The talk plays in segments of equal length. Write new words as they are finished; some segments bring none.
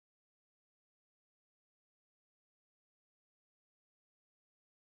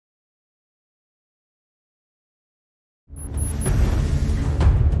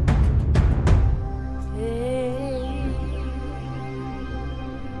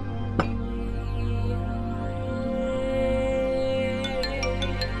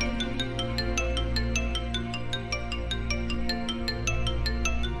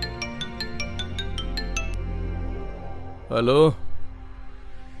Hello,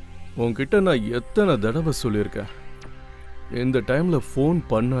 உன்கிட்ட நான் எத்தனை தடவை சொல்லியிருக்கேன் இந்த டைம்ல ஃபோன்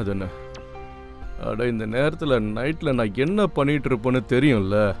பண்ணாதன்னு. அட இந்த நேரத்தில் நைட்டில் நான் என்ன பண்ணிட்டு இருப்பேன்னு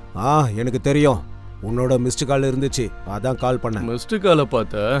தெரியும்ல? எனக்கு தெரியும். உன்னோட மிஸ்டு கால் இருந்துச்சு, அதான் கால் பண்ண. மிஸ்டு காலை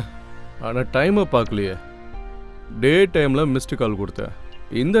பார்த்த, ஆனால் டைமை பார்க்கலையே. டே டைமில் மிஸ்டு கால் கொடுத்தேன்.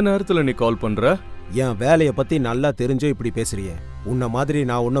 இந்த நேரத்தில் நீ கால் பண்ணுற? என் வேலையை பற்றி நல்லா தெரிஞ்சோ இப்படி பேசுறியே. உன்ன மாதிரி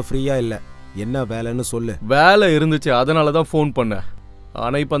நான் ஒன்றும் ஃப்ரீயாக இல்லை. என்ன வேலைன்னு சொல்லு. வேலை இருந்துச்சு, அதனால தான் ஃபோன் பண்ணேன்.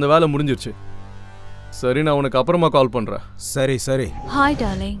 ஆனால் இப்போ அந்த வேலை முடிஞ்சிருச்சு. சரி, நான் உனக்கு அப்புறமா கால் பண்ணுறேன். சரி சரி. Hi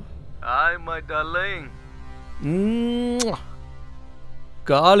darling. Hi my darling.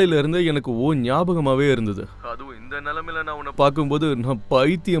 காலையில இருந்து எனக்கு ஞாபகமாவே இருந்தது. அதுவும் இந்த நிலைமையில நான் உன்னை பார்க்கும்போது நான்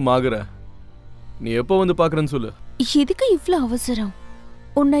பைத்தியம் ஆகுறேன். நீ எப்போ வந்து பார்க்குறேன்னு சொல்லு. எதுக்கு இவ்வளோ அவசரம்?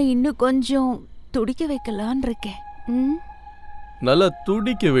 உன்னை இன்னும் கொஞ்சம் துடிக்க வைக்கலான் இருக்கேன். நல்லா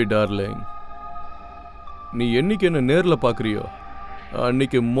துடிக்கவே டார்லிங். நீ என்னைக்கு என்ன நேர்ல பாக்குறியோ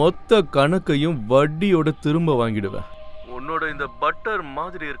அன்னைக்கு மொத்த கணக்கையும் வட்டியோட திரும்ப வாங்கிடுவேன். உன்னோட இந்த பட்டர்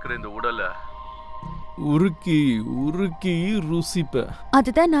மாதிரி இருக்கிற இந்த உடலை உருக்கி உருக்கி ருசிப்ப.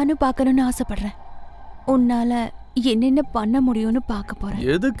 அதுதான் நானும் பார்க்கணும்னு ஆசைப்படுறேன். உன்னால என்னென்ன பண்ண முடியும்னு பார்க்க போறேன்.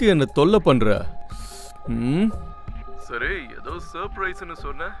 எதுக்கு என்ன தொல்லை பண்ற? சரி, ஏதோ சர்ப்ரைஸ்னு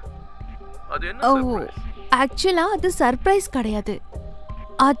சொன்ன. அது என்ன சர்ப்ரைஸ்? ஆக்சுவலா அது சர்ப்ரைஸ் கிடையாது,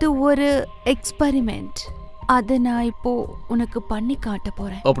 அது ஒரு எக்ஸ்பெரிமெண்ட். அதை நான் இப்போ உனக்கு பண்ணி காட்ட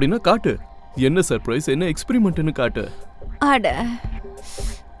போறேன். அப்படின்னா காட்டு. என்ன சர்ப்ரைஸ், என்ன எக்ஸ்பெரிமெண்ட்னு காட்டு. அட,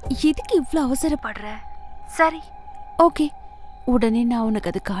 எதுக்கு இவ்வளோ அவசரப்படுற? சரி, ஓகே, உடனே நான்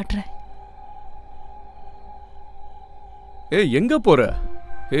உனக்கு அது காட்டுறேன். ஏய், எங்க போற?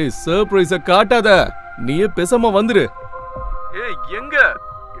 ஏய், சர்ப்ரைஸ காட்டாத. நீயே பேசாம வந்துரு. ஏய், எங்க?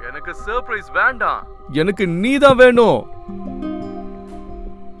 எனக்கு சர்ப்ரைஸ் வேண்டாம், எனக்கு நீதான் வேணும்.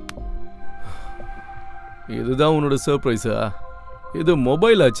 இதுதான் உன்னோட சர்ப்ரைஸா? இது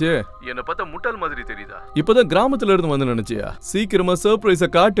மொபைல் ஆச்சு. என்ன பார்த்தா முட்டாள் மாதிரி தெரியுதா? இப்பதான் கிராமத்துல இருந்து வந்து நினைச்சியா? சீக்கிரமா சர்ப்ரைஸ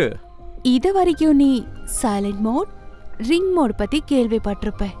காட்டு. இது வரைக்கும் நீ சைலண்ட் மோட், ரிங் மோட் பத்தி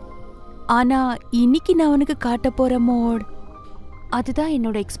கேள்விப்பட்டிருப்ப. ஆனா இன்னைக்கு நான் உனக்கு காட்ட போற மோட், அதுதான்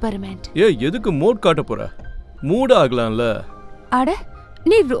என்னோட எக்ஸ்பெரிமெண்ட். ஏய், எதுக்கு மோட் காட்ட போற? மூட் ஆகலாம்ல. அட,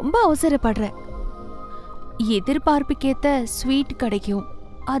 நீ ரொம்ப அவசரப்படுற. எதிர்பார்ப்புக்கேத்த ஸ்வீட் கிடைக்கும்,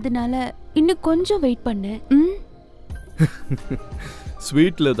 அதனால இன்னும் கொஞ்சம் வெயிட் பண்ணு.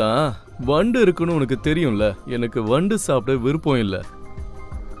 ஸ்வீட்ல தான் வண்டு இருக்குன்னு உனக்கு தெரியும்ல. எனக்கு வண்டு சாப்பிட விருப்பம் இல்ல.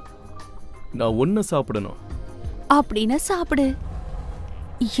 நான் ஒன்ன சாப்பிடணும். அப்படின்னா சாப்பிடு.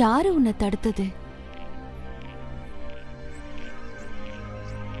 யாரு உன்னை தடுத்தது?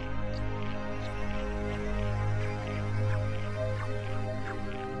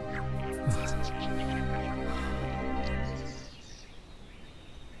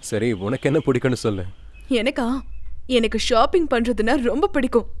 சரி, உனக்கு என்ன பிடிக்கும்னு சொல்லு. எனக்கு ஷாப்பிங் பண்றதுன்னா ரொம்ப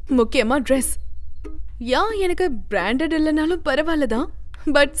பிடிக்கும், முக்கியமா ட்ரெஸ். எனக்கு பிராண்டட் இல்லைனாலும் பரவாயில்லதான்,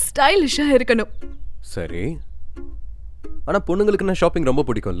 பட் ஸ்டைலிஷா இருக்கணும். சரி, ஆனா பொண்ணுங்களுக்கு ஷாப்பிங் ரொம்ப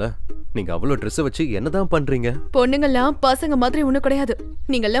பிடிக்கும்ல. நீங்க அவ்வளோ ட்ரெஸ் வச்சு என்னதான் பண்றீங்க? பொண்ணுங்கெல்லாம் பசங்க மாதிரி ஒண்ணு கிடையாது.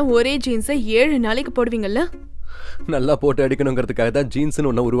 நீங்கெல்லாம் ஒரே ஜீன்ஸை 7 நாளைக்கு போடுவீங்கல்ல. நல்லா போட்டு அடிக்கணுங்கிறதுக்காக தான்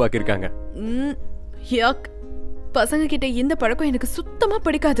ஜீன்ஸ்னு ஒண்ணு உருவாக்கியிருக்காங்க. பசங்க கிட்ட இந்த பழக்கம் எனக்கு சுத்தமா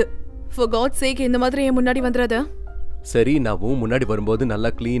பிடிக்காது. For God's sake, இந்த மாதிரி என் முன்னாடி வந்துடாத. சரி, நான் முன்னாடி வரும்போது நல்லா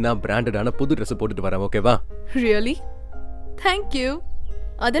கிளீனா பிராண்டடான புது ட்ரெஸ் போட்டுட்டு வரேன், ஓகேவா? Really? Thank you.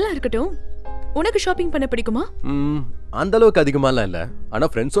 அதெல்லாம் இருக்கட்டும், உனக்கு ஷாப்பிங் பண்ண பிடிக்குமா? அந்த அளவுக்கு அதிகமாலாம் இல்ல. ஆனா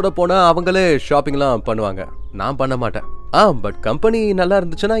ஃப்ரெண்ட்ஸோட போனா அவங்களே ஷாப்பிங்லாம் பண்ணுவாங்க, நான் பண்ண மாட்டேன். பட் கம்பெனி நல்லா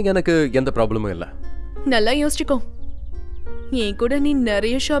இருந்துச்சுன்னா எனக்கு எந்த ப்ராப்ளமும் இல்ல. நல்லா யோசிச்சுக்கோ. என் கூட நீ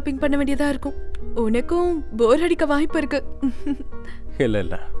நிறைய ஷாப்பிங் பண்ண வேண்டியதா இருக்கும். உனக்கும் போர் அடிக்க வாய்ப்பு இருக்கு. இல்ல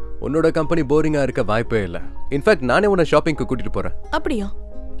இல்ல, உன்னோட கம்பெனி போரிங்கா இருக்க வாய்ப்பே இல்ல. இன்ஃபேக்ட் நானே உன்னை ஷாப்பிங்க்கு கூட்டிட்டு போறேன். அப்படியா?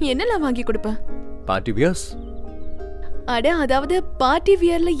 என்னெல்லாம் வாங்கி கொடுப்ப? Party wears. அட, அதாவது பார்ட்டி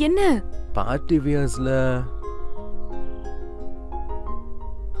வியர்ல என்ன? Party வியர்ஸ்ல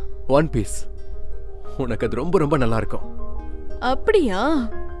one piece. உனக்கு அது ரொம்ப ரொம்ப நல்லா இருக்கும். அப்படியா?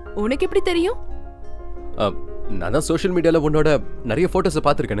 உனக்கு எப்படி தெரியும்? நான் தான் சோஷியல் மீடியால உன்னோட நிறைய போட்டோஸ்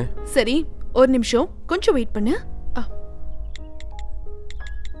பார்த்திருக்கேனே. சரி, ஒரு நிமிஷம், கொஞ்சம் வெயிட் பண்ணு.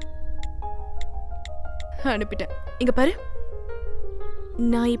 அனுப்பிட்டேன், இங்க பாரு.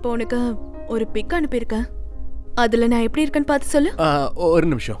 நான் இப்போ உனக்கு ஒரு பிக் அனுப்பியிருக்கேன். அதுல நான் எப்படி இருக்கேன்னு பார்த்து சொல்லு. ஒரு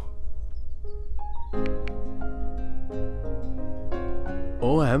நிமிஷம்.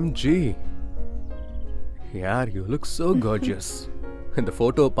 OMG, யார், யூ லுக் சோ கார்ஜியஸ். இந்த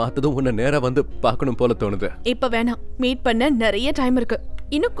போட்டோ பார்த்ததும் உன்னை நேரா வந்து பார்க்கணும் போல தோணுது. இப்ப வேணாம், மீட் பண்ண நிறைய டைம் இருக்கு.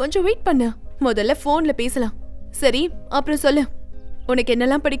 இன்னும் கொஞ்சம் வெயிட் பண்ணு. முதல்ல போன்ல பேசலாம். சரி, அப்புறம் சொல்லு, உனக்கு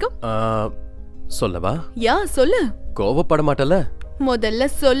என்னெல்லாம் பிடிக்கும்? சொல்லவா? சொல்லு. கோவப்பட மாட்டல? முதல்ல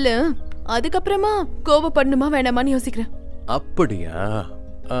சொல்லு, அதுக்கப்புறமா கோவப்படணுமா வேணாமான்னு யோசிக்கிறேன். அப்படியா?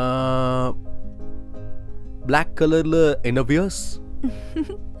 பிளாக் கலர்ல என்ன wears?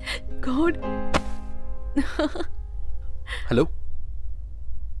 God. Hello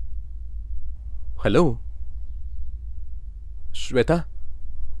hello Shweta?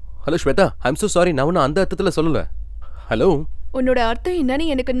 Hello Shweta, I'm so sorry. நான் ஒன்றும் அந்த அர்த்தத்தில் சொல்லல. ஹலோ. உன்னோட அர்த்தம் என்னன்னு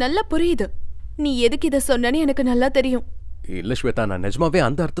எனக்கு நல்லா புரியுது. நீ எதுக்கு இதை சொன்னன்னு எனக்கு நல்லா தெரியும். இல்ல ஸ்வேதா, நான் நிஜமாவே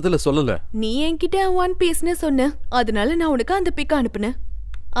அந்த அர்த்தத்தில் சொல்லல. நீ என்கிட்ட ஒன் பீஸ்னு சொன்ன, அதனால நான் உனக்கு அந்த பிக் அனுப்புனேன்.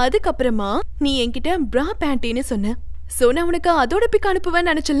 அதுக்கப்புறமா நீ என்கிட்ட பிரா பேண்டின்னு சொன்ன, சோ நான் உனக்கு அதோட பிக்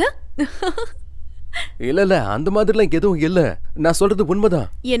அனுப்புவேன்னு நினைச்சல. இல்ல இல்ல, அந்த மாதிரிலாம் எதுவும் இல்ல. நான் சொல்றது உண்மைதான்.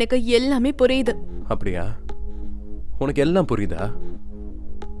 எனக்கு எல்லாமே புரியுது. அப்படியா? உனக்கு எல்லாம் புரியுதா?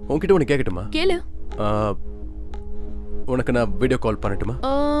 உன்கிட்ட ஒன்று கேட்கட்டுமா? கேளு. உனக்கு நான் வீடியோ கால் பண்ணட்டுமா?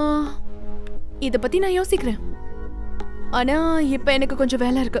 இத பத்தி நான் யோசிக்கிறேன். ஆனா இப்ப எனக்கு கொஞ்சம்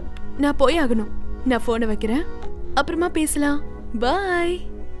வேலை இருக்கு, நான் போய் ஆகணும். நான் போனை வைக்கிறேன், அப்புறமா பேசலாம். பாய்.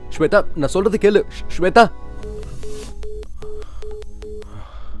 ஸ்வேதா, நான் சொல்றது கேளு. ஸ்வேதா.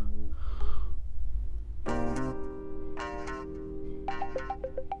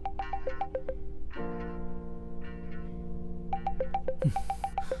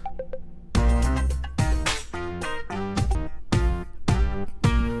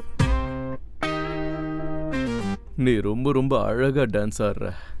 நீ ரொம்ப ரொம்ப அழகா டான்ஸ் ஆடுற.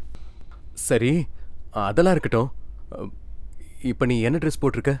 சரி, அதெல்லாம் இருக்கட்டும். இப்போ நீ என்ன ட்ரெஸ்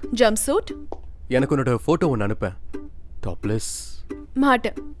போட்டிருக்க? Jump suit. எனக்கு உன்னோட போட்டோ ஒன்று அனுப்ப. டாப்லெஸ்.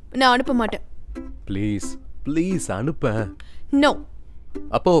 மாட்டேன், நான் அனுப்ப மாட்டேன். ப்ளீஸ் ப்ளீஸ் அனுப்ப. நோ.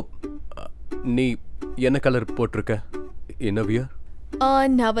 அப்போ நீ என்ன கலர் போட்டிருக்க? என்ன வியர்?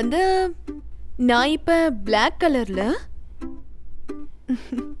 நான் இப்ப பிளாக் கலர்ல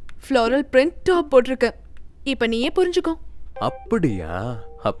ஃப்ளோரல் பிரிண்ட் டாப் போட்டிருக்கேன். இப்ப நீயே புரிஞ்சுக்கோ. அப்படியா?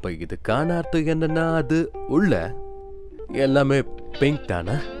 அப்ப இதுக்கான அர்த்தம் என்னன்னா, அது உள்ள எல்லாமே பிங்க்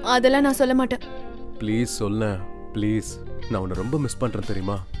தானே? அதெல்லாம் நான் சொல்ல மாட்டேன். ப்ளீஸ் சொல்ல, ப்ளீஸ். நான் உன்னை ரொம்ப மிஸ் பண்றேன்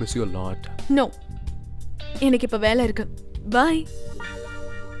தெரியுமா? Miss you lot. நோ, எனக்கு இப்ப வேலை இருக்கு. பாய்.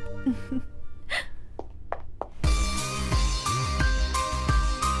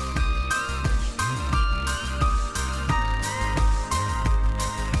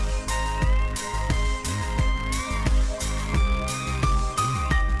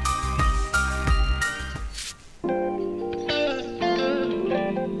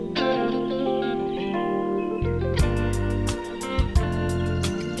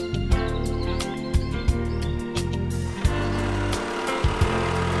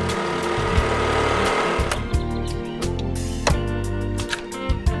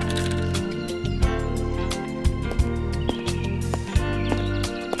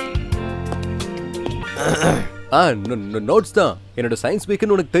 நோட்ஸ் தான். என்னோட சயின்ஸ்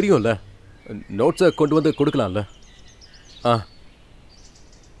வீக்குன்னு உனக்கு தெரியும்ல. நோட்ஸை கொண்டு வந்து கொடுக்கலாம்ல?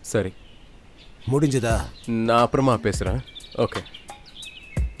 சரி, முடிஞ்சதா? நான் அப்புறமா பேசுறேன். ஓகே.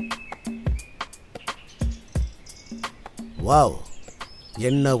 வாவ்,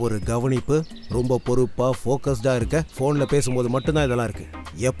 என்ன ஒரு கவனிப்பு. ரொம்ப பொறுப்பா ஃபோக்கஸ்டா இருக்க. ஃபோன்ல பேசும்போது மட்டும்தான் இதெல்லாம் இருக்கு.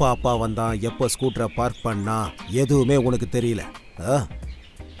 எப்போ அப்பா வந்தான், எப்போ ஸ்கூட்டரை பார்க் பண்ணா, எதுவுமே உனக்கு தெரியல.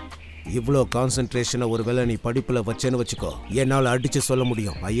 இவ்வளோ கான்சென்ட்ரேஷனை ஒருவேளை நீ படிப்பில் வச்சேன்னு வச்சுக்கோ, என்னால் அடிச்சு சொல்ல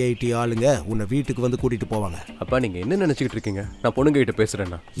முடியும். ஐஐடி ஆளுங்க உன்னை வீட்டுக்கு வந்து கூட்டிட்டு போவாங்க. அப்பா, நீங்க என்ன நினைச்சுக்கிட்டு இருக்கீங்க? நான் பொண்ணுங்க கிட்ட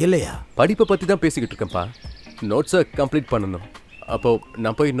பேசுறேன்னா? இல்லையா? படிப்பை பத்தி தான் பேசிக்கிட்டு இருக்கேன்ப்பா. நோட்ஸை கம்ப்ளீட் பண்ணணும். அப்போ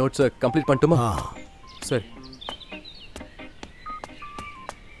நான் போய் நோட்ஸை கம்ப்ளீட் பண்ணட்டுமா? சரி.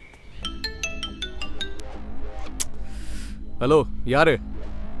 ஹலோ, யாரு?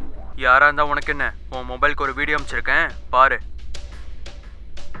 யாரா இருந்தா உனக்கு என்ன? உன் மொபைலுக்கு ஒரு வீடியோ அனுப்பிச்சிருக்கேன், பாரு.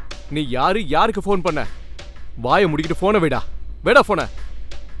 நீ யாரு? யாருக்கு ஃபோன் பண்ண? வாயை முடிக்கிட்டு போனை வைடா. வேடா போன.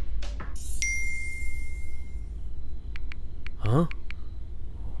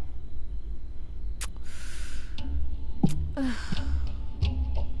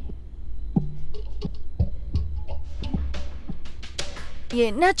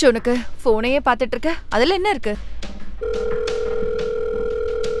 என்னாச்சு உனக்கு? போனையே பார்த்துட்டு இருக்க, அதுல என்ன இருக்கு?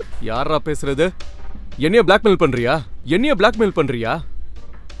 யாரா பேசுறது? என்னைய பிளாக்மெயில் பண்றியா? என்னைய பிளாக்மெயில் பண்றியா?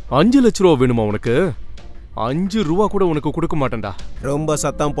 5 லட்ச ரூபா வேணுமா உனக்கு? 5 ரூபா கூட உனக்கு கொடுக்க மாட்டேன்டா. ரொம்ப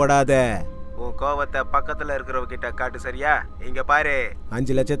சத்தம் போடாத. உன் கோவத்தை பக்கத்துல இருக்கிறவங்கிட்ட காட்டு. சரியா? இங்க பாரு,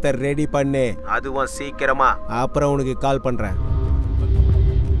 5 லட்சத்தை ரெடி பண்ணு, அதுவும் சீக்கிரமா. அப்புறம் உனக்கு கால் பண்றேன்.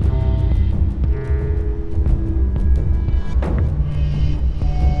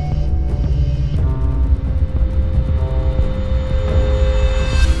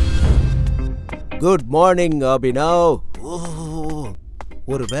 Good morning Abhinav.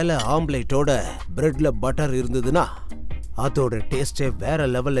 ஒருவேளை ஆம்லேட்டோட பிரெட்ல பட்டர் இருந்ததுன்னா அதோட டேஸ்டே வேற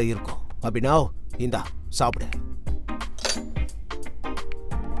லெவல்ல இருக்கும். அபினவ், இந்தா சாப்பிடு.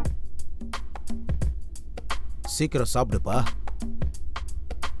 சீக்கிரம் சாப்பிடுப்பா.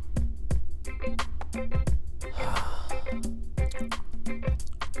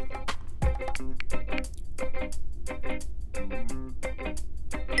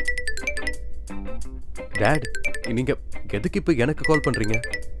 டாட், நீங்க எதுக்கு இப்ப எனக்கு கால் பண்றீங்க?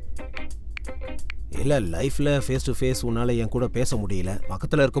 இல்ல, லைஃப்ல ஃபேஸ் டு ஃபேஸ் உன்னால என் கூட பேச முடியல,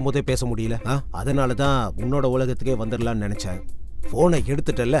 பக்கத்துல இருக்கும் போதே பேச முடியல. அதனால தான் உன்னோட உலகத்துக்கே வந்துடலான்னு நினைச்சேன். போனை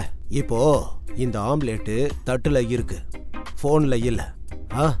எடுத்துட்டல, இப்போ இந்த ஆம்லேட்டு தட்டுல இருக்கு, போன்ல இல்ல.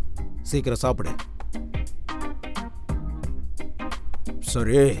 சீக்கிரம் சாப்பிடு.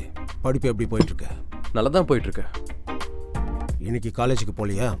 சரி, படிப்பு எப்படி போயிட்டு இருக்கு? நல்லதான் போயிட்டு இருக்கு. இன்னைக்கு காலேஜுக்கு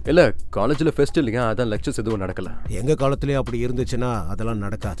போலியா? இல்ல, காலேஜ்ல ஃபெஸ்ட் இல்லையா, அதான் லெக்சர்ஸ் எதுவும் நடக்கல. எங்க காலத்திலே அப்படி இருந்துச்சுன்னா அதெல்லாம்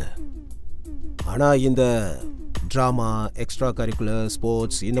நடக்காது. ஆனா இந்த டிராமா, எக்ஸ்ட்ரா கரிக்குலர்,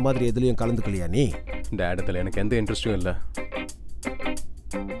 ஸ்போர்ட்ஸ் இந்த மாதிரி எதுலயும் கலந்துக்கலையா நீ? டாட், அதுல எனக்கு எந்த இன்ட்ரெஸ்டும் இல்ல.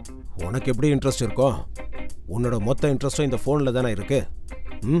 உனக்கு எப்படி இன்ட்ரெஸ்ட் இருக்கும்? உன்னோட மொத்த இன்ட்ரெஸ்டும் இந்த போன்ல தானே இருக்கு.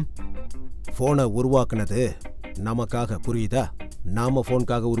 போனை உருவாக்குனது நமக்காக, புரியுதா? நாம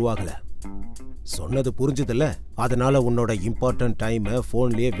போனுக்காக உருவாகல. சொன்னது புரிஞ்சதில்ல? அதனால உன்னோட இம்பார்ட்டன்ட் டைமை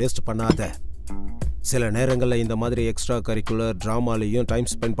போன்லயே வேஸ்ட் பண்ணாத. சில நேரங்கள்ல இந்த மாதிரி எக்ஸ்ட்ரா கரிக்குலர் டிராமாலையும் டைம்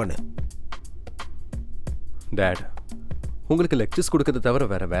ஸ்பெண்ட் பண்ணு. டாட், உங்களுக்கு லெக்சர்ஸ் கொடுக்கறத தவிர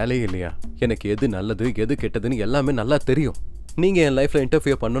வேற வேலையே இல்லையா? எனக்கு எது நல்லது எது கெட்டதுன்னு எல்லாமே நல்லா தெரியும். நீங்க என் லைஃப்ல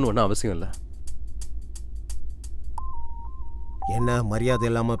இன்டர்ஃபியர் பண்ணணும்னு அவசியம் இல்லை. என்ன மரியாதை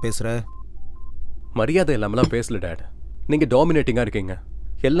இல்லாம பேசுற? மரியாதை இல்லாமலாம் பேசல டாட். நீங்க டாமினேட்டிங்கா இருக்கீங்க.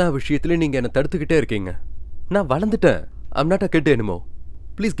 எல்லா விஷயத்திலயும் நீங்க என்ன தடுத்துக்கிட்டே இருக்கீங்க. நான் வளர்ந்துட்டேன். I'm not a kid anymore.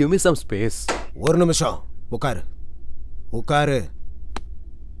 Please give me some space. ஒரு நிமிஷம் உட்காரு. உட்காரு.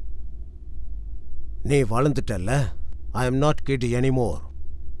 நீ வளர்ந்துட்டல்ல? I am not kid anymore.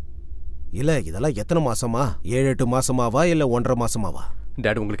 இல்ல, இதெல்லாம் எத்தனை மாசமா? 7-8 மாசமாவா இல்ல 1.5 மாசமாவா?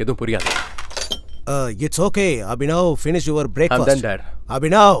 டாட், உங்களுக்கு எதுவும் புரியாது. It's okay. Abhinav, finish your breakfast. I'm done, Dad.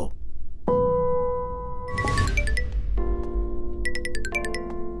 Abhinav.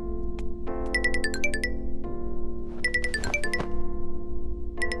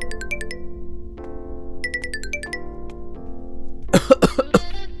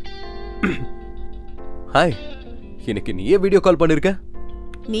 Hi, எனக்கு நீயே வீடியோ கால் பண்ணிருக்க?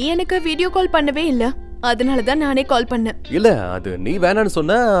 நீ எனக்கு வீடியோ கால் பண்ணவே இல்ல, அதனால தான் நானே கால் பண்ணேன். இல்ல, அது நீ வேணான்னு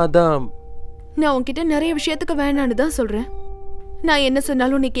சொன்ன, அதான். நான் உன்கிட்ட நிறைய விஷயத்துக்கு வேணான்னு தான் சொல்றேன். நான் என்ன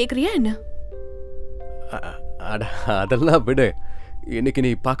சொன்னாலும் நீ கேக்குறியா என்ன? அதெல்லாம் விடு. இன்னைக்கு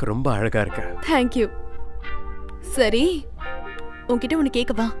நீ பார்க்க ரொம்ப அழகா இருக்க. Thank you. சரி, உன்கிட்ட ஒன்னு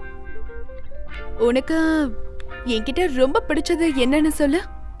கேட்கவா? உனக்கு என்கிட்ட ரொம்ப பிடிச்சது என்னன்னு சொல்லு.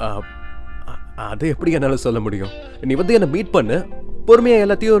 அது எப்படி என்னால சொல்ல முடியும்? நீ வந்து என்ன மீட் பண்ணு, பொறுமையா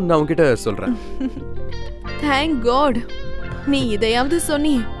எல்லாத்தையும் நான் உன்கிட்ட சொல்றேன். Thank God. நீ இதையாவது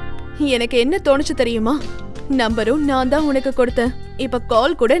சொன்னி. எனக்கு என்ன தோணுச்சு தெரியுமா? நம்பரும் நான் தான் உனக்கு கொடுத்தேன். இப்ப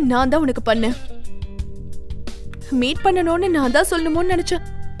கால் கூட நான் தான் உனக்கு பண்ணேன். மீட் பண்ணணும்னு நான் தான் சொல்லணும்னு நினைச்சேன்.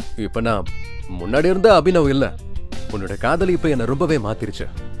 இப்ப நான் முன்னாடி இருந்த அபினவ் இல்ல. உன்னோட காதலி இப்ப என்ன ரொம்பவே மாத்திருச்சு.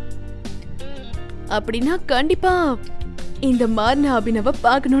 அப்படின்னா கண்டிப்பா இந்த மாறின அபினவ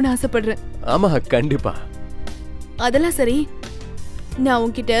பார்க்கணும்னு ஆசைப்படுறேன். ஆமா, கண்டிப்பா. அதெல்லாம் சரி, நான்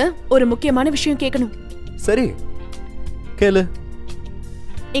உன்கிட்ட ஒரு முக்கியமான விஷயம் கேட்கணும். சரி, கேளு.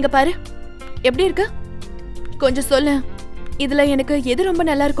 இங்க பாரு, எப்படி இருக்க? கொஞ்சம் சொல்ல. இதுல எனக்கு எது ரொம்ப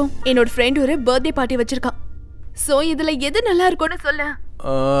நல்லா இருக்கும்? என்னோட ஃப்ரெண்ட் ஒரு பர்த்டே பார்ட்டி வச்சிருக்கா. சோ இதுல எது நல்லா இருக்கும்னு சொல்ல.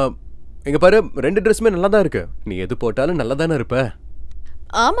 இங்க பாரு, 2 ட்ரெஸ்ஸுமே நல்லா தான் இருக்கு. நீ எது போட்டாலும் நல்லா தானே இருப்ப.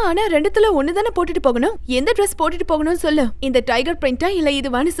 ஆமா, ஆனா ரெண்டுத்துல ஒண்ணு தானே போட்டுட்டு போகணும். எந்த ட்ரெஸ் போட்டுட்டு போகணும்னு சொல்லு. இந்த டைகர் பிரிண்டா இல்ல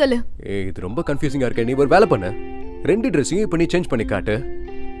இதுவான்னு சொல்லு. இது ரொம்ப கன்ஃபியூசிங்கா இருக்கு. நீ ஒரு வேலை பண்ணு, 2 ட்ரெஸ்ஸையும் இப்ப நீ சேஞ்ச் பண்ணி காட்டு.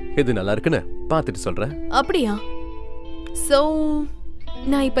 எது நல்லா இருக்குன்னு பார்த்துட்டு சொல்றேன். அப்படியா? சோ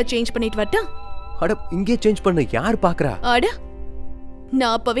நான் இப்ப சேஞ்ச் பண்ணிட்டு வரட்டா? அட, இங்கே சேஞ்ச் பண்ண யார் பாக்குறா? அட,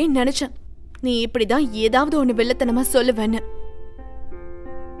 நான் அப்பவே நினைச்சேன் நீ இப்படிதான் ஏதாவது ஒண்ணு வெள்ளத்தனமா சொல்லுவேன்னு.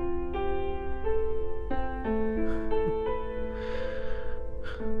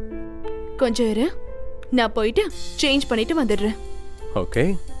 கொஞ்சம் இரு, நான் போயிட்டு சேஞ்ச் பண்ணிட்டு வந்துடுறேன். ஓகே.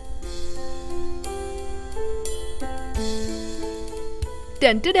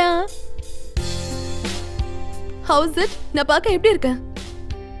 டன்டடா. How's it? நான் பார்க்க எப்படி இருக்கேன்?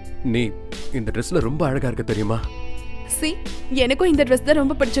 நீ இந்த ட்ரெஸ்ல ரொம்ப அழகா இருக்க தெரியுமா? சி, எனக்கும் இந்த ட்ரெஸ் தான்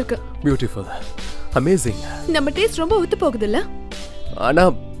ரொம்ப பிடிச்சிருக்கு. Beautiful, amazing. நம்ம டேஸ்ட் ரொம்ப ஒத்து போகுதுல்ல? ஆனா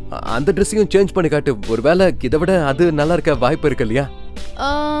அந்த ட்ரெஸ்ஸையும் சேஞ்ச் பண்ணி காட்டு. ஒருவேளை இதை விட அது நல்லா இருக்க வாய்ப்பு இருக்கு இல்லையா?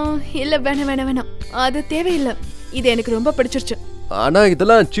 இல்ல, வேணாம் வேணாம் வேணாம், அது தேவையில்லை. இது எனக்கு ரொம்ப பிடிச்சிருச்சு. ஆனா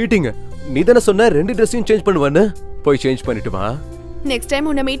இதெல்லாம் சீட்டிங். நீ தானே சொன்ன 2 ட்ரெஸ்ஸையும் சேஞ்ச் பண்ணுவான்னு. போய் சேஞ்ச் பண்ணிட்டு வா. நெக்ஸ்ட் டைம்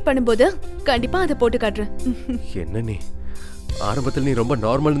உன்னை மீட் பண்ணும்போது கண்டிப்பா அதை போட்டு காட்டுறேன். என்ன நீ ஆரம்பத்தில் நீ ரொம்ப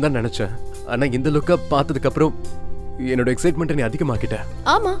நார்மல்னு தான் நினைச்சேன். ஆனா இந்த லுக்கை பார்த்ததுக்கு அப்புறம் என்னோட எக்ஸைட்மெண்ட் நீ அதிகமாக்கிட்ட.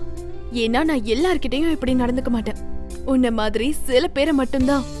 ஆமா, ஏன்னா நான் எல்லார்கிட்டயும் இப்படி நடந்துக்க மாட்டேன். உன்ன மாதிரி சில பேரை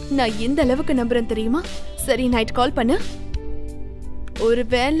மட்டும்தான் நான் இந்த அளவுக்கு நம்புறேன் தெரியுமா? சரி, நைட் கால் பண்ணு.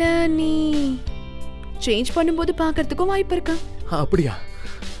 ஒருவேளை நீ சேஞ்ச் பண்ணும்போது பார்க்கறதுக்கும் வாய்ப்பு இருக்கா? அப்படியா?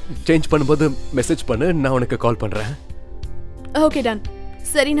 சேஞ்ச் பண்ணும்போது மெசேஜ் பண்ணு, நான் உனக்கு கால் பண்றேன். Okay done.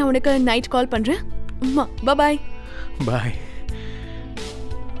 சரி, நான் உனக்கு நைட் கால் பண்றேன். பாய் பாய்.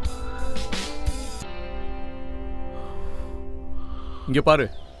 இங்க பாரு,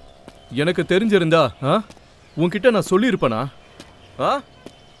 எனக்கு தெரிஞ்சிருந்தா உன்கிட்ட நான் சொல்லியிருப்பேனா?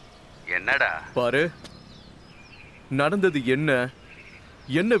 என்னடா பாரு, நடந்தது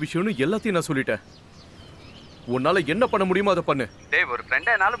என்ன விஷயம்னு எல்லாத்தையும் நான் சொல்லிட்டேன். உன்னால என்ன பண்ண முடியுமோ அதை பண்ணு. டேய், ஒரு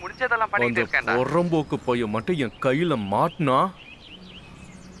ஃப்ரெண்டா என்னால முடிஞ்சதெல்லாம் பண்ணிட்டு இருக்கேன்டா. ஒரம்போக்கு போய் மட்டும் என் கையில மாட்டினா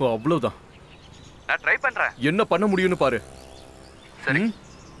அவ்வளவுதான். நான் ட்ரை பண்றேன். என்ன பண்ண முடியும்னு பாரு. சரி,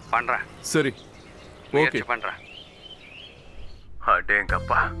 பண்றேன். சரி, ஓகே பண்றேன்.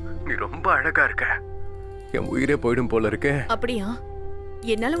 அடேங்கப்பா, நீ ரொம்ப அழகா இருக்க. என் உயிரே போயிடும் போல இருக்கு. அப்படியா?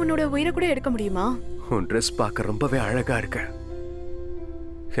 என்னால உன்னோட உயிரை கூட எடுக்க முடியுமா? உன் ட்ரெஸ் பார்க்க ரொம்பவே அழகா இருக்கு.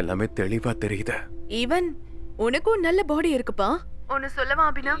 எல்லாமே தெளிவா தெரியுது. ஈவன் உனக்கும் நல்ல பாடி இருக்குப்பா. ஒன்னு சொல்லவா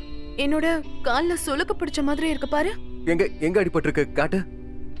அபினா? என்னோட கால்ல சொலுக்கு பிடிச்ச மாதிரி இருக்கு பாரு. எங்க அடிபட்டிருக்கு காட்டு.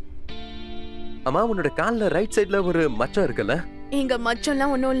 அம்மா, உன்னோட கால்ல ரைட் சைடுல ஒரு மச்சம் இருக்குல்ல? இங்க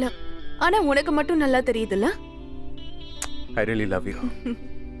மச்சம்லாம் ஒண்ணும் இல்ல, ஆனா உனக்கு மட்டும் நல்லா தெரியுதுல்ல. I really love you.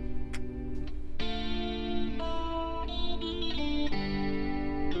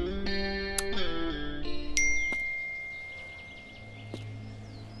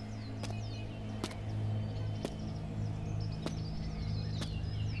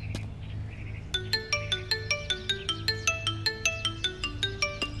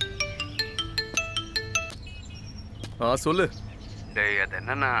 சொல்லு. டேய், அது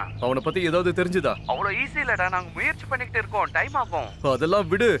என்னன்னா, அவனை பத்தி ஏதாவது தெரிஞ்சுதா? அவ்வளவு ஈஸி இல்லடா. நாங்க முயற்சி பண்ணிக்கிட்டு இருக்கோம், டைம் ஆகும். அதெல்லாம்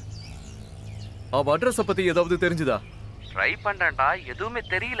விடு. அவ அட்ரஸ பத்தி ஏதாவது தெரிஞ்சுதா? ட்ரை பண்றேன்டா, எதுவுமே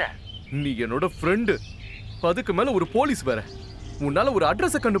தெரியல. நீ என்னோட ஃப்ரெண்டு, அதுக்கு மேல ஒரு போலீஸ் வேற. உன்னால ஒரு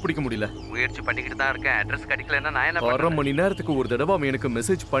அட்ரஸ கண்டுபிடிக்க முடியல. முயற்சி பண்ணிக்கிட்டு தான் இருக்கேன். அட்ரஸ் கிடைக்கலன்னா நான் என்ன 1/2 மணி நேரத்துக்கு ஒரு தடவை அவன் எனக்கு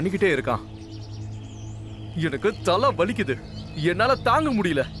மெசேஜ் பண்ணிக்கிட்டே இருக்கான். எனக்கு தலை வலிக்குது, என்னால தாங்க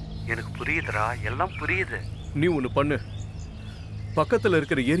முடியல. எனக்கு புரியுதுடா, எல்லாம் புரியுது. நீ ஒண்ணு பண்ணு, பக்கத்துல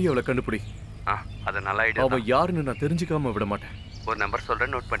இருக்கிற ஏரியாவில் கண்டுபிடி. அது நல்ல ஐடியா. அவ யாருன்னு நான் தெரிஞ்சுக்காம விட மாட்டேன். ஒரு நம்பர்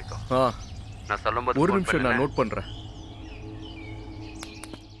சொல்றேன், நோட் பண்ணிக்கோ. நான் சொல்லும்போது ஒரு நிமிஷம், நான் நோட் பண்றேன்.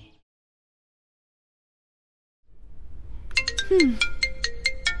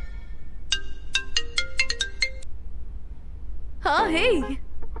 ஹே,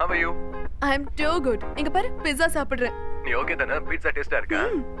 how are you? I am too good. இங்க பாரு, pizza சாப்பிடுறேன். நீ ஓகே தானே? பீட்சா டேஸ்டா இருக்கா?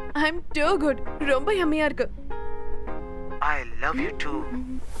 I am too good. ரொம்ப யம்மியா இருக்கு. I love you too.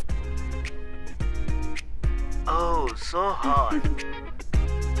 Oh, so hot.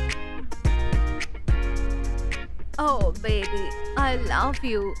 Oh baby, I love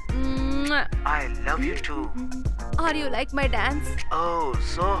you. I love you too. Are you like my dance? Oh,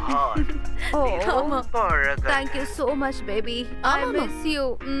 so hot. Oh, thank you so much baby. I miss you.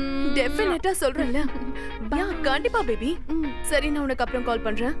 டெஃபினட்டா சொல்றேன்ல. யா, கண்டிப்பா baby. சரி, நான் உனக்கு அப்புறம் கால்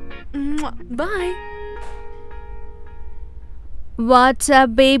பண்றேன். By. What's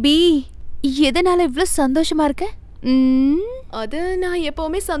up baby? எதனால இவ்ளோ சந்தோஷமா இருக்க? அது நான்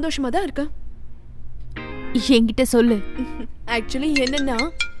எப்பவுமே சந்தோஷமா தான் இருக்கேன். என்கிட்ட சொல்லு. ஆக்சுவலி என்னன்னா,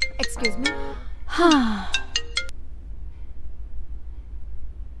 excuse me.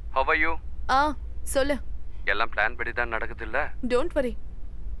 How are you? சொல்லு. எல்லாம் பிளான் படி தான் நடக்குது இல்ல? Don't worry.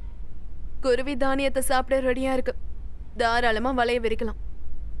 குருவி தானியத்தை சாப்பிட ரெடியா இருக்கு. தாராளமா வலைய விரிக்கலாம்.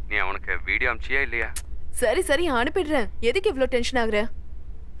 நீ அவனுக்கு வீடியோ அனுப்பிச்சியா இல்லையா? சரி சரி, அனுப்பிடுறேன். எதுக்கு இவ்ளோ டென்ஷன் ஆகுற?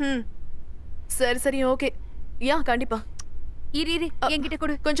 சரி சரி, ஓகே. யா, கண்டிப்பா. இரு என்கிட்ட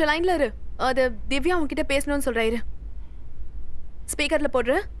கொடு. கொஞ்சம் லைன்ல இரு. அது திவ்யா உன்கிட்ட பேசணும்னு சொல்றாரு. ஸ்பீக்கர்ல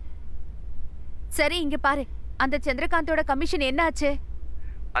போடுற. சரி, இங்க பாரு. அந்த சந்திரகாந்தோட கமிஷன் என்ன ஆச்சு?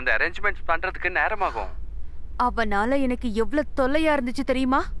 அந்த அரேஞ்ச்மெண்ட்ஸ் பண்றதுக்கு நேரமாகும். அவனால எனக்கு எவ்வளவு தொல்லையா இருந்துச்சு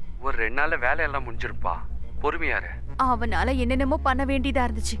தெரியுமா? ஒரு 2 நாள்ல வேலையெல்லாம் முடிஞ்சிருப்பா. பொறுமையாரு. அவனால என்னென்னமோ பண்ண வேண்டியதா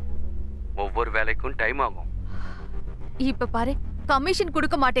இருந்துச்சு. ஒவ்வொரு வேலைக்கும் டைம் ஆகும். இப்ப பாரு, கமிஷன்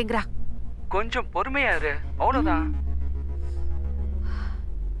கொடுக்க மாட்டேங்கறா. கொஞ்சம் பொறுமையாரு, அவ்வளவுதான்.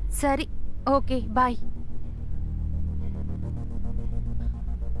 சரி, ஓகே, பை.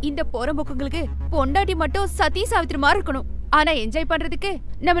 இந்த போறம்போக்குங்களுக்கு பொண்டாட்டி மட்டும் சதி சாவித்திரி மாதிரி இருக்கணும். ஆனா என்ஜாய் பண்றதுக்கு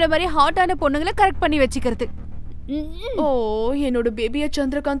நம்மள மாதிரி ஹாட்டான பொண்ணுங்களை கரெக்ட் பண்ணி வச்சுக்கிறது. ஓ என்னோட பேபியா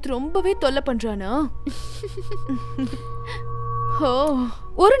சந்திரகாந்த் ரொம்பவே தொல்லை பண்றானா? ஓ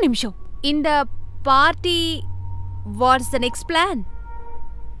ஒரு நிமிஷம். இந்த party what's the next plan?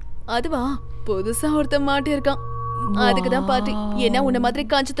 அதுவா, புதுசா ஒருத்தன் மாட்டி இருக்கான். அதுக்குதான் பார்ட்டி. ஏன்னா உன்ன மாதிரி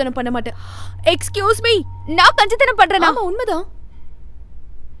காஞ்சத்தனம் பண்ண மாட்டேன். எக்ஸ்கியூஸ் மீ, நான் கஞ்சத்தனம் பண்றேனா? ஆமா உண்மைதான்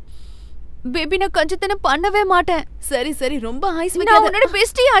பேபி, நான் கஞ்சத்தனம் பண்ணவே மாட்டேன். சரி சரி, ரொம்ப ஐஸ் நான் வைக்காத. உன்னோட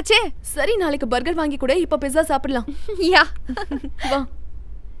பெஸ்டி ஆச்சே. சரி, நாளைக்கு பர்கர் வாங்கி கூட இப்ப பிஸ்ஸா சாப்பிடலாம். யா வா.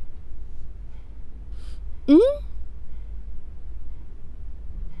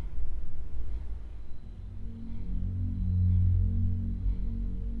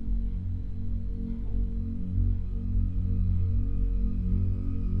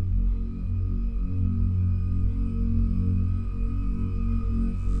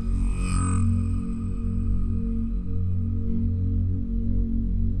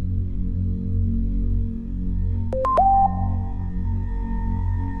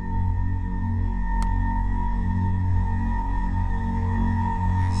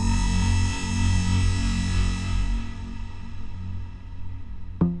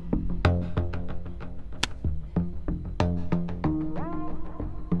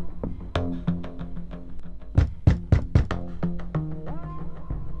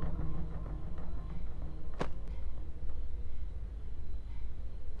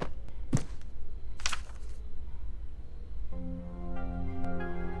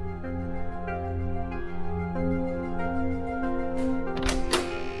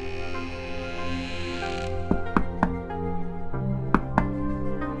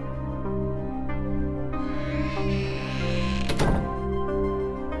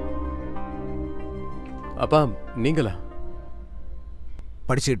 அப்பா நீங்களா?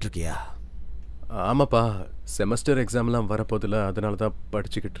 படிச்சுட்டு இருக்கியா? ஆமாப்பா, செமஸ்டர் எக்ஸாம்லாம் வரப்போதில்ல, அதனால தான்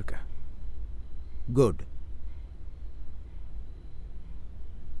படிச்சுக்கிட்டு இருக்கேன். Good.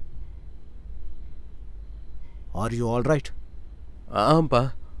 Are you all right? ஆமாப்பா,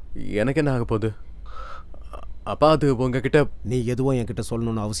 எனக்கு என்ன ஆக போகுது? அப்பா அது உங்ககிட்ட... நீ எதுவும் என்கிட்ட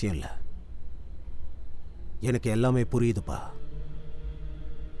சொல்லணும்னு அவசியம் இல்லை. எனக்கு எல்லாமே புரியுதுப்பா.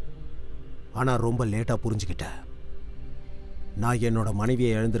 ஆனா ரொம்ப லேட்டா புரிஞ்சுக்கிட்ட. நான் என்னோட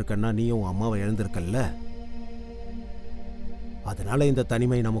மனைவியை இழந்திருக்கேன்னா நீயும் அம்மாவை இழந்திருக்கல்ல. அதனால இந்த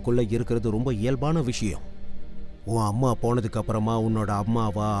தனிமை நமக்குள்ள இருக்கிறது ரொம்ப இயல்பான விஷயம். உன் அம்மா போனதுக்கு அப்புறமா உன்னோட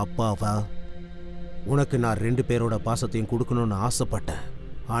அம்மாவா அப்பாவா உனக்கு நான் 2 பேரோட பாசத்தையும் கொடுக்கணும்னு ஆசைப்பட்டேன்.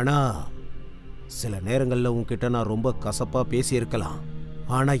 ஆனா சில நேரங்களில் உன்கிட்ட நான் ரொம்ப கசப்பா பேசியிருக்கலாம்.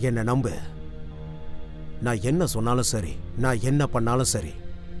 ஆனா என்னை நம்பு, நான் என்ன சொன்னாலும் சரி, நான் என்ன பண்ணாலும் சரி,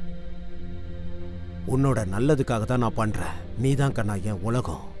 உன்னோட நல்லதுக்காக தான் நான் பண்றேன். நீதான் கண்ணா என்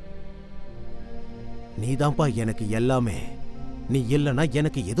உலகம். நீதான்ப்பா எனக்கு எல்லாமே. நீ இல்லைன்னா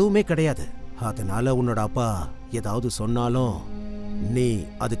எனக்கு எதுவுமே கிடையாது. அதனால உன்னோட அப்பா ஏதாவது சொன்னாலும் நீ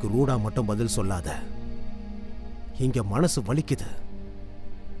அதுக்கு ரூடா மட்டும் பதில் சொல்லாத. இங்க மனசு வலிக்குது.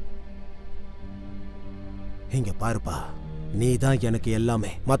 இங்க பாருப்பா, நீ தான் எனக்கு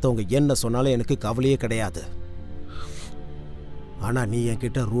எல்லாமே. மத்தவங்க என்ன சொன்னாலும் எனக்கு கவலையே கிடையாது. ஆனா நீ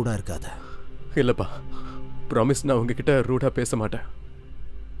என்கிட்ட ரூடா இருக்காத. இல்லப்பா, ப்ராமிஸ், நான் உங்ககிட்ட ரூடா பேச மாட்டேன்.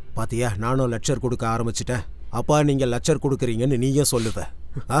 பாத்தியா, நானும் லெக்சர் கொடுக்க ஆரம்பிச்சிட்டேன். அப்பா நீங்க லெக்சர் கொடுக்குறீங்கன்னு நீயே சொல்லுவ.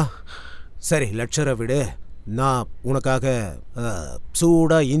 சரி, லெக்சரை விடு. நான் உனக்காக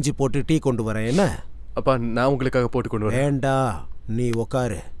சூடா இஞ்சி போட்டு டீ கொண்டு வரேன். என்ன அப்பா, நான் உங்களுக்காக போட்டு கொண்டு வரேன். வேண்டாம், நீ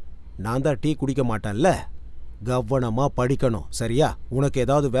உக்காரு. நான் தான் டீ குடிக்க மாட்டேன்ல. கவனமா படிக்கணும், சரியா? உனக்கு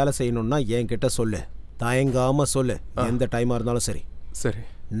ஏதாவது வேலை செய்யணும்னா என்கிட்ட சொல்லு. தயங்காம சொல்லு, எந்த டைமா இருந்தாலும் சரி. சரி.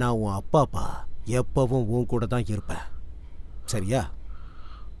 நான் உன் அப்பாப்பா, எப்பவும் உன் கூட தான் இருப்பேன், சரியா?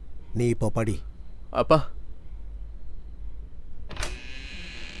 நீ இப்போ படி. அப்பா,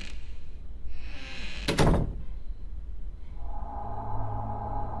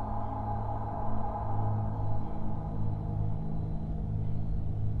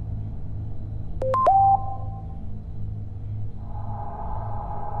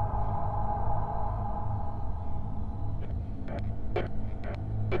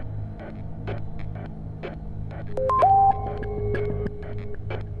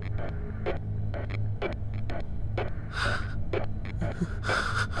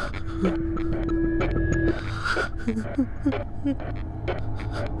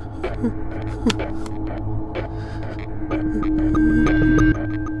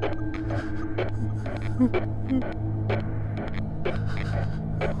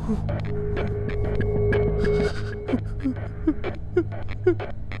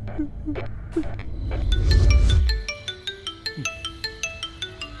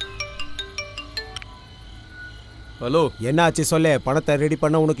 ஹலோ, என்னாச்சு சொல்லு. பணத்தை ரெடி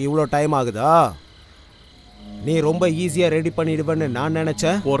பண்ண உனக்கு இவ்வளோ டைம் ஆகுதா? நீ ரொம்ப ஈஸியா ரெடி பண்ணிடுவேன்னு நான்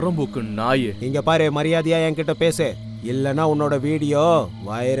நினைச்சேன். பொறம்போக்கு நாயே. இங்க பாரு, மரியாதையா என்கிட்ட பேசு, இல்லனா உன்னோட வீடியோ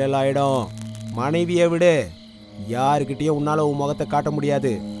வைரல் ஆயிடும். மனைவியை விடு, யாருக்கிட்டயும் உன்னால உன் முகத்தை காட்ட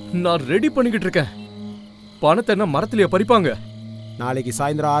முடியாது. நான் ரெடி பண்ணிக்கிட்டு இருக்கேன். பணத்தை என்ன மரத்திலேயே பறிப்பாங்க? நாளைக்கு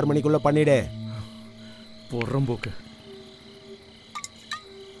சாயந்தரம் 6 மணிக்குள்ள பண்ணிடு. பொறம்போக்கு.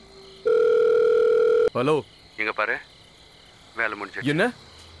 ஹலோ, இங்க பாரு, வேலை முடிஞ்சிருச்சு. என்ன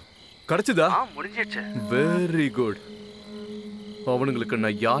கிடைச்சதா? முடிஞ்சிருச்சு. Very good. அவனுங்களுக்கு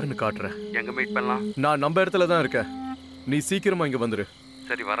நான் யாருன்னு காட்டுறேன். எங்க மீட் பண்ணலாம்? நான் நம்ம இடத்துல தான் இருக்கேன். நீ சீக்கிரமா இங்க வந்துரு.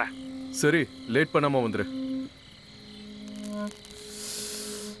 சரி வரேன். சரி, லேட் பண்ணாம வந்துரு.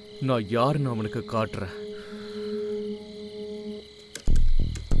 நான் யாருன்னு அவனுக்கு காட்டுறேன்.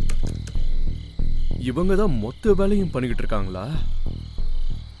 இவங்க தான் மொத்த வேலையும் பண்ணிக்கிட்டு இருக்காங்களா?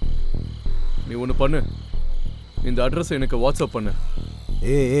 நீ ஒன்று பண்ணு, இந்த அட்ரஸ் எனக்கு வாட்ஸ்அப் பண்ணு.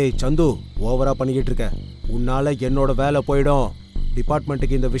 ஏய் சந்து, ஓவரா பண்ணிக்கிட்டு இருக்க. உன்னால என்னோட வேலை போயிடும்.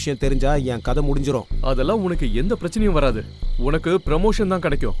 டிபார்ட்மெண்ட்டுக்கு இந்த விஷயம் தெரிஞ்சா என் கதை முடிஞ்சிடும். அதெல்லாம் உனக்கு எந்த பிரச்சனையும் வராது. உனக்கு ப்ரமோஷன் தான்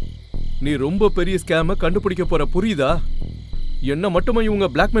கிடைக்கும். நீ ரொம்ப பெரிய ஸ்கேமை கண்டுபிடிக்க போற, புரியுதா? என்ன மட்டுமே இவங்க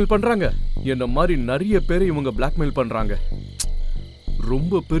பிளாக்மெயில் பண்றாங்க. என்ன மாதிரி நிறைய பேரை இவங்க பிளாக்மெயில் பண்றாங்க.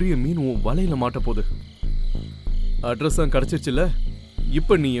 ரொம்ப பெரிய மீன் உன் வலையில மாட்ட போகுது. அட்ரஸ் தான் கிடைச்சிருச்சுல,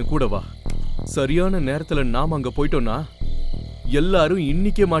 இப்ப நீ என் கூட வா. சரியான நேரத்துல நாம அங்க போயிட்டோம்னா எல்லாரும்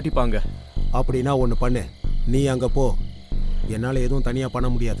இன்னிக்கே மாட்டிப்பாங்க. அப்படின்னா ஒன்று பண்ணு, நீ அங்கே போ. என்னால் எதுவும் தனியாக பண்ண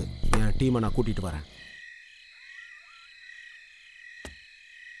முடியாது. என் டீமை நான் கூட்டிகிட்டு வரேன்.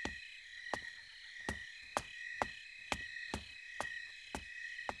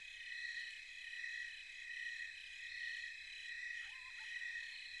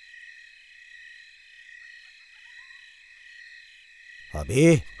 அபி,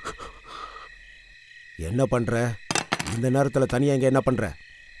 என்ன பண்ற இந்த நேரத்துல தனியா இங்க? என்ன பண்ற?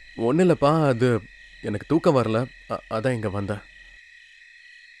 ஒன்றும் இல்லைப்பா, அது எனக்கு தூக்கம் வரல, அதான் இங்கே வந்தேன்.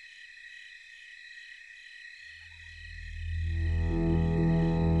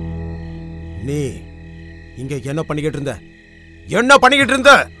 நீ இங்க என்ன பண்ணிக்கிட்டு இருந்த? என்ன பண்ணிக்கிட்டு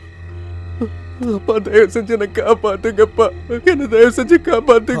இருந்த? அப்பா, தயவு செஞ்சு என்ன காப்பாத்துங்கப்பா. என்ன தயவு செஞ்சு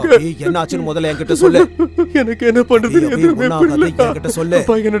காப்பாத்துங்க. என்ன ஆச்சுன்னு முதல்ல என்கிட்ட சொல்லு. எனக்கு என்ன பண்றது எதுவுமே என்கிட்ட சொல்லு.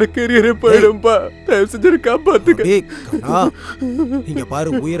 என்னோட கெரியரே போயிடும்பா. தயவு செஞ்சு காப்பாத்துங்க. இங்க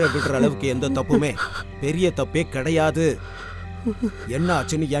பாரு, உயிரை விடுற அளவுக்கு எந்த தப்புமே பெரிய தப்பே கிடையாது. என்ன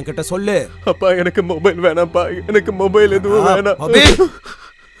ஆச்சுன்னு என்கிட்ட சொல்லு. அப்பா, எனக்கு மொபைல் வேணாம்ப்பா. எனக்கு மொபைல் எதுவும் வேணாம்.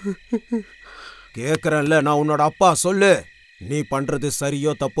 கேக்குறேன்ல, நான் உன்னோட அப்பா. சொல்லு, நீ பண்றது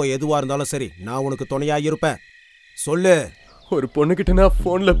சரியோ தப்போ எதுவா இருந்தாலும் சரி, நான் உனக்கு துணையா இருப்பேன். சொல்லு. ஒரு பொண்ணுகிட்ட நான்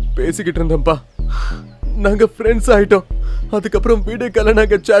போன்ல பேசிக்கிட்டு இருந்தேன்ப்பா. நாங்க ஃப்ரெண்ட்ஸ் ஆயிட்டோம். அதுக்கப்புறம் வீடியோ கால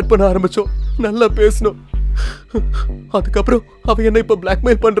நாங்க சாட் பண்ண ஆரம்பிச்சோம். நல்லா பேசணும். அதுக்கப்புறம் அவ என்ன இப்ப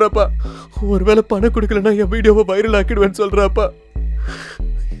பிளாக்மெயில் பண்றாப்பா. ஒருவேளை பணம் கொடுக்கலன்னா என் வீடியோவை வைரல் ஆக்கிடுவேன்னு சொல்றாப்பா.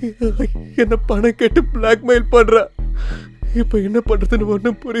 என்ன பணம் கேட்டு பிளாக்மெயில் பண்றா. இப்ப என்ன பண்றதுன்னு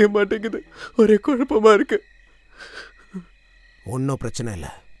ஒன்றும் புரிய மாட்டேங்குது. ஒரே குழப்பமா இருக்கு. ஒன்னும் பிரச்சனை இல்லை,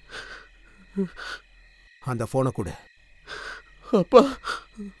 அந்த போனை கொடு. அப்பா,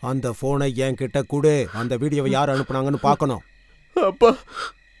 அந்த போனை என்கிட்ட கொடு. அந்த வீடியோவை யார் அனுப்புனாங்கன்னு பார்க்கணும். அப்பா,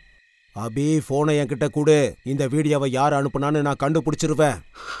 அபி, போனை என்கிட்ட கொடு. இந்த வீடியோவை யார் அனுப்புனான்னு நான் கண்டுபிடிச்சிருவேன்.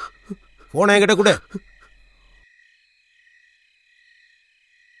 போனை என்கிட்ட கொடு.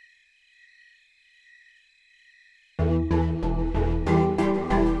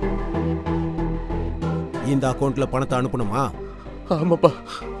 இந்த அக்கௌண்ட்ல பணத்தை அனுப்பணுமா? ஆமாப்பா.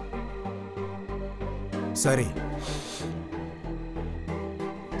 சரி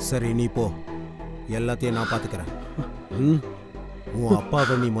சரி, நீ போ. எல்லாத்தையும் நான் பாத்துக்கிறேன். உன்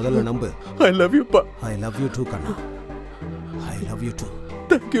அப்பாவை நீ முதல்ல நம்பு. ஐ லவ் யூ பா. I love you two Kanna. I love you two.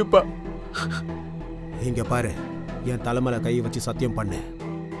 Thank you பா. இங்க பாரு, என் தலைமையில கை வச்சு சத்தியம் பண்ணு.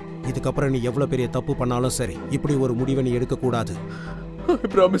 இதுக்கப்புறம் நீ எவ்வளவு பெரிய தப்பு பண்ணாலும் சரி, இப்படி ஒரு முடிவை நீ எடுக்க கூடாது. ஐ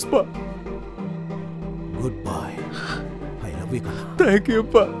ப்ராமிஸ் பா. Good bye. I love you Kanna. Thank you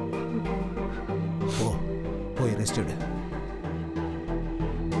பா. போய் ரெஸ்ட் எடு.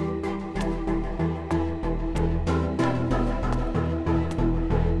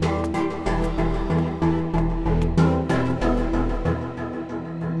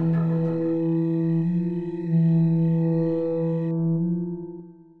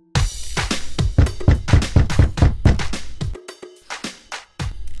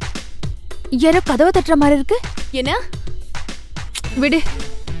 யாரோ கதவை தட்டுற மாதிரி இருக்கு. என்ன? விடு.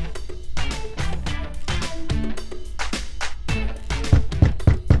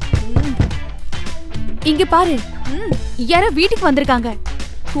 இங்க பாரு, யாரோ வீட்டுக்கு வந்திருக்காங்க.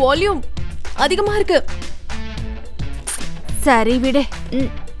 வால்யூம் அதிகமா இருக்கு. சரி விடு.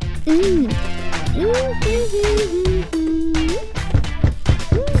 ஓ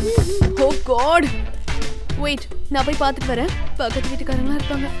காட், வெயிட், நான் போய் பார்த்துட்டு வரேன். பக்கத்து வீட்டுக்காரங்களா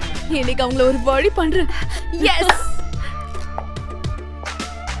இருப்பாங்க. இன்னைக்கு அவங்கள ஒரு வழி பண்றேன். எஸ்.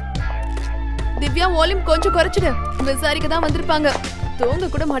 திவ்யா, வால்யூம் கொஞ்சம் குறைச்சிடு. விசாரிக்க தான் வந்திருப்பாங்க. தூங்க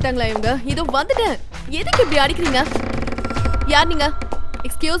கூட மாட்டாங்களா இவங்க? இதோ வந்துட்டேன். எதுக்கு இப்படி அடிக்கிறீங்க? யார் நீங்க?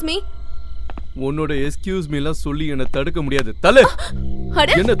 Excuse me. உன்னோட எக்ஸ்கியூஸ் மீ எல்லாம் சொல்லி என்ன தடுக்க முடியாது. தலை,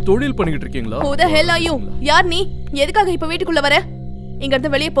 என்ன தொழில் பண்ணிக்கிட்டு இருக்கீங்களா? Who the hell are you? யார் நீ? எதுக்காக இப்ப வீட்டுக்குள்ள வர? இங்க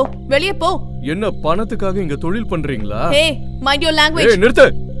இருந்து வெளியே போ, வெளியே போ. என்ன பணத்துக்காக இங்க தொழில் பண்றீங்களா? ஹே, மைண்ட் யுவர் லாங்குவேஜ். ஏய் நிறுத்து.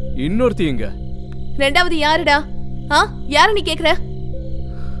 இன்னொருத்தி எங்க? ரெண்டாவது யாருடா? யார நீ கேக்குற?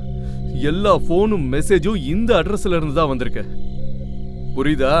 எல்லா போனும் மெசேஜும் இந்த அட்ரஸ்ல இருந்து தான் வந்திருக்கு.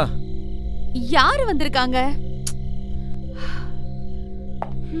 புரியுதா? யாரு வந்திருக்காங்க?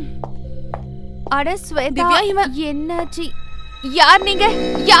 அட ஸ்வேதா, என்னாச்சு? யார் நீங்க?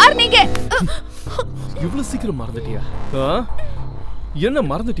 யார் நீங்க? இவ்வளவு சீக்கிரம் மறந்துட்டியா? என்ன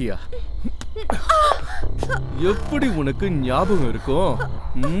மறந்துட்டியா? எப்படி உனக்கு ஞாபகம் இருக்கும்?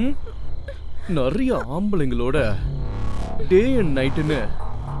 நிறைய ஆம்பளைங்களோட டே அண்ட் நைட்னு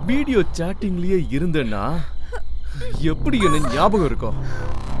வீடியோ சாட்டிங்லயே இருந்தேன்னா எப்படி என்ன ஞாபகம் இருக்கும்?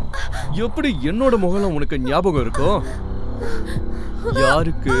 எப்படி என்னோட முகம் உனக்கு ஞாபகம் இருக்கும்?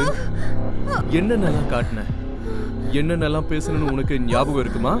 யாருக்கு என்னென்னலாம் காட்டின, என்னென்னலாம் பேசணும்னு உனக்கு ஞாபகம்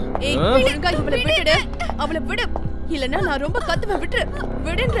இருக்குமா? இல்லனா நான் ரொம்ப கத்துவேன். விட்டு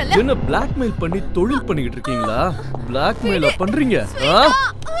விடுன்றல. என்ன பிளாக்மெயில் பண்ணி தொழில் பண்ணிக்கிட்டு இருக்கீங்களா? பிளாக்மெயில பண்றீங்க?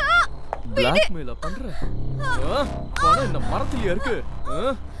 பிளாக்மெயில பண்ற? பணம் என்ன மரத்திலயா இருக்கு?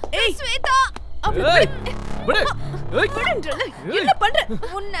 ஏய் ஸ்வேதா, விடு. விடுன்றல. என்ன பண்ற?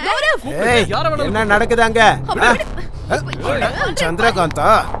 என்ன நடக்குதாங்க? சந்திரகாந்தா,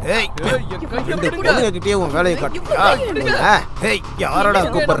 ஏய் இந்த பொண்ணுகிட்டே உன் வேலையை காட்டுறியா? ஏய், யாரடா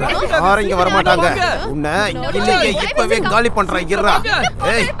கூப்பிடுற? யாரும் இங்க வரமாட்டாங்க. உன்னை இன்னைக்கு இப்பவே காலி பண்றேன். இருடா.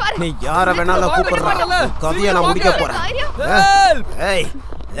 ஏய், நீ யார வேணாலும் கூப்பிடுறா. கதையை நான் முடிக்க போறேன். ஏய்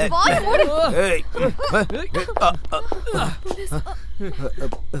ஏய்,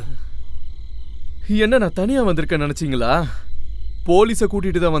 என்ன நான் தனியா வந்திருக்கேன் நினைச்சீங்களா? போலீஸ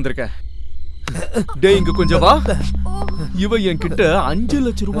கூட்டிட்டு தான் வந்திருக்கேன். டேய் இங்க கொஞ்சம் வா. இவ என்கிட்ட 5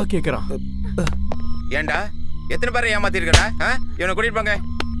 லட்சம் ரூபாய் கேக்குறான். ஏண்டா எத்தனை பேரை ஏமாத்தி இருக்கடா? இவனை கூட்டிட்டு போங்க.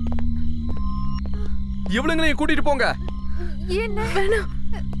 இவளுங்களையும் கூட்டிட்டு போங்க. என்ன வேணும்?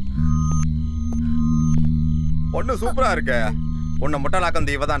 பொண்ணு சூப்பரா இருக்க. உன்னை முட்டாளாக்கம்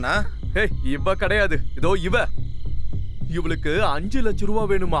இவதானா? ஏய் இவ கிடையாது, இதோ இவ. இவளுக்கு 5 லட்சம்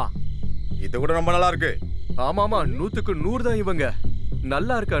ரூபாய் வேணுமா? இது கூட ரொம்ப நல்லா இருக்கு. ஆமாமா, 100க்கு 100 தான் இவங்க.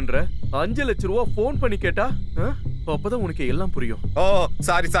 நல்லா இருக்கான்ற 5 லட்சம் ரூபாய் போன் பண்ணி கேட்டா அப்பதான் உனக்கு எல்லாம் புரியும். ஓ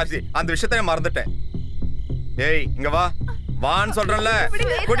சாரி சாரி, அந்த விஷயத்தை மறந்துட்டேன். ஏய் இங்க வா, வான்னு சொல்றேன்ல,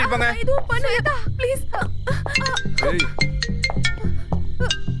 கூட்டிட்டு போங்க. இதுவும் பண்ணுடா ப்ளீஸ். ஏய்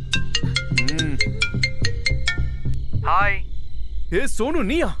ஹாய். ஏய் சோனு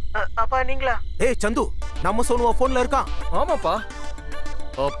நீயா? அப்பா நீங்களா? ஏய் சந்து, நம்ம சோனுவா போன்ல இருக்கான். ஆமாப்பா.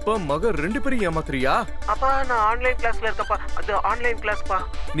 அப்பா மக 2 பேரும் ஏமாத்துறியா? அப்பா நான் ஆன்லைன் கிளாஸ்ல இருக்கேன்ப்பா. அது ஆன்லைன் கிளாஸ்ப்பா.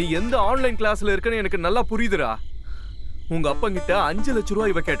 நீ எந்த ஆன்லைன் கிளாஸ்ல இருக்கன்னு எனக்கு நல்லா புரியுதுடா. உங்க அப்பா கிட்ட 5 லட்சம்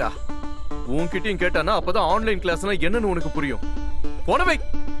ரூபாய் இவ கேட்டா. உன்கிட்டயும் கேட்டானா அப்பதான் ஆன்லைன் கிளாஸ்னா என்னன்னு உனக்கு புரியும். போன வை.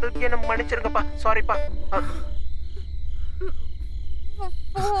 என்ன மன்னிச்சிருங்கப்பா. சாரிப்பா.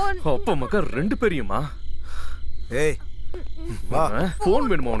 அப்பா மக 2 பேரையுமா? ஏய் வா. போன்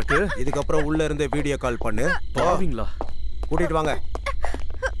வேணுமா உனக்கு? இதுக்கப்புறம் உள்ள இருந்தே வீடியோ கால் பண்ணு. பாவீங்களா? கூட்டிட்டு வாங்க.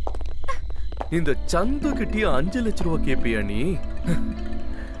 இந்த சந்து கிட்டே 5 லட்சம் ரூபாய் கேப்பியா நீ?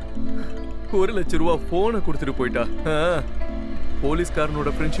 1 லட்சம் ரூபாய் போனை கொடுத்துட்டு போயிட்டா. போலீஸ்காரனோட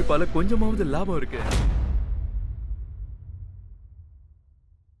ஃப்ரெண்ட்ஷிப்பால கொஞ்சமாவது லாபம் இருக்கு.